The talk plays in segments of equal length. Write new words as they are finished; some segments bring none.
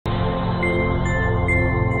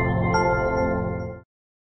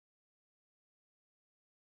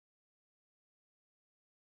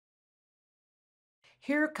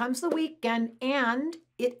Here comes the weekend, and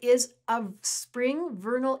it is a spring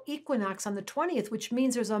vernal equinox on the 20th, which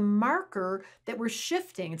means there's a marker that we're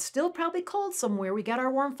shifting. It's still probably cold somewhere. We got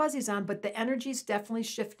our warm fuzzies on, but the energy's definitely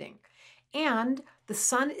shifting. And the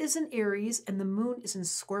sun is in Aries and the moon is in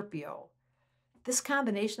Scorpio. This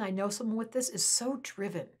combination, I know someone with this, is so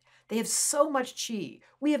driven. They have so much chi.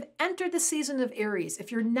 We have entered the season of Aries.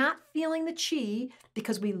 If you're not feeling the chi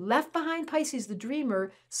because we left behind Pisces, the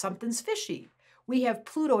dreamer, something's fishy. We have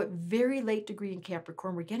Pluto at very late degree in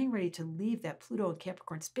Capricorn. We're getting ready to leave that Pluto in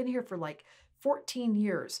Capricorn. It's been here for like 14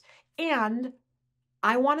 years. And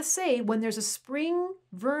I want to say when there's a spring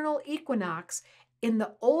vernal equinox, in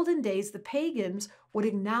the olden days, the pagans would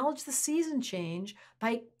acknowledge the season change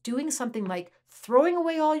by doing something like throwing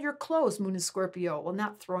away all your clothes, Moon and Scorpio. Well,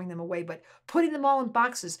 not throwing them away, but putting them all in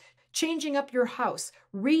boxes, changing up your house,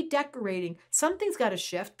 redecorating. Something's got to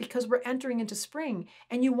shift because we're entering into spring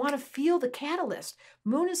and you want to feel the catalyst.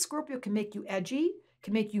 Moon and Scorpio can make you edgy,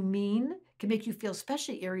 can make you mean, can make you feel,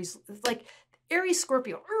 especially Aries, like Aries,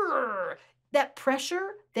 Scorpio, that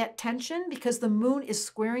pressure, that tension, because the moon is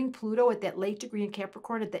squaring Pluto at that late degree in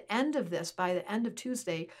Capricorn. At the end of this, by the end of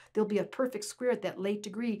Tuesday, there'll be a perfect square at that late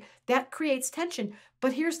degree. That creates tension.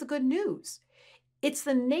 But here's the good news. It's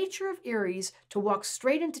the nature of Aries to walk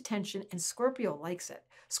straight into tension, and Scorpio likes it.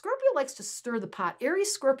 Scorpio likes to stir the pot.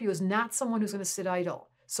 Aries Scorpio is not someone who's going to sit idle.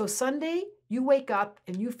 So Sunday, you wake up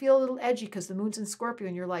and you feel a little edgy because the moon's in Scorpio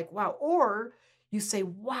and you're like, wow. Or you say,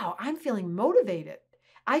 wow, I'm feeling motivated.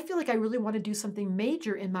 I feel like I really want to do something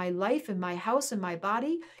major in my life, in my house, in my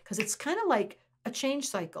body, because it's kind of like a change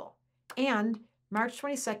cycle. And March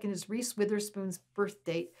 22nd is Reese Witherspoon's birth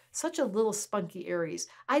date. Such a little spunky Aries.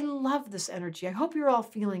 I love this energy. I hope you're all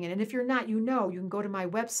feeling it. And if you're not, you can go to my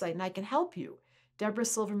website and I can help you,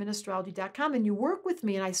 DebraSilvermanAstrology.com. And you work with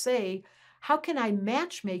me and I say, how can I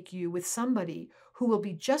match make you with somebody who will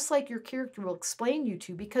be just like your character will explain you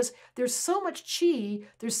to? Because there's so much chi,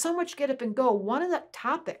 there's so much get up and go. One of the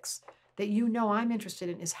topics that I'm interested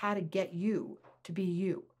in is how to get you to be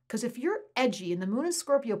you. Because if you're edgy and the moon in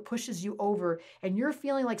Scorpio pushes you over and you're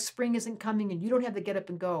feeling like spring isn't coming and you don't have the get up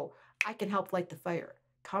and go, I can help light the fire.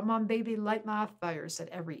 Come on, baby, light my fire, said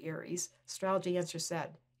every Aries. Astrology Answer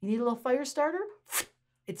said, you need a little fire starter?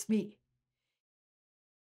 It's me.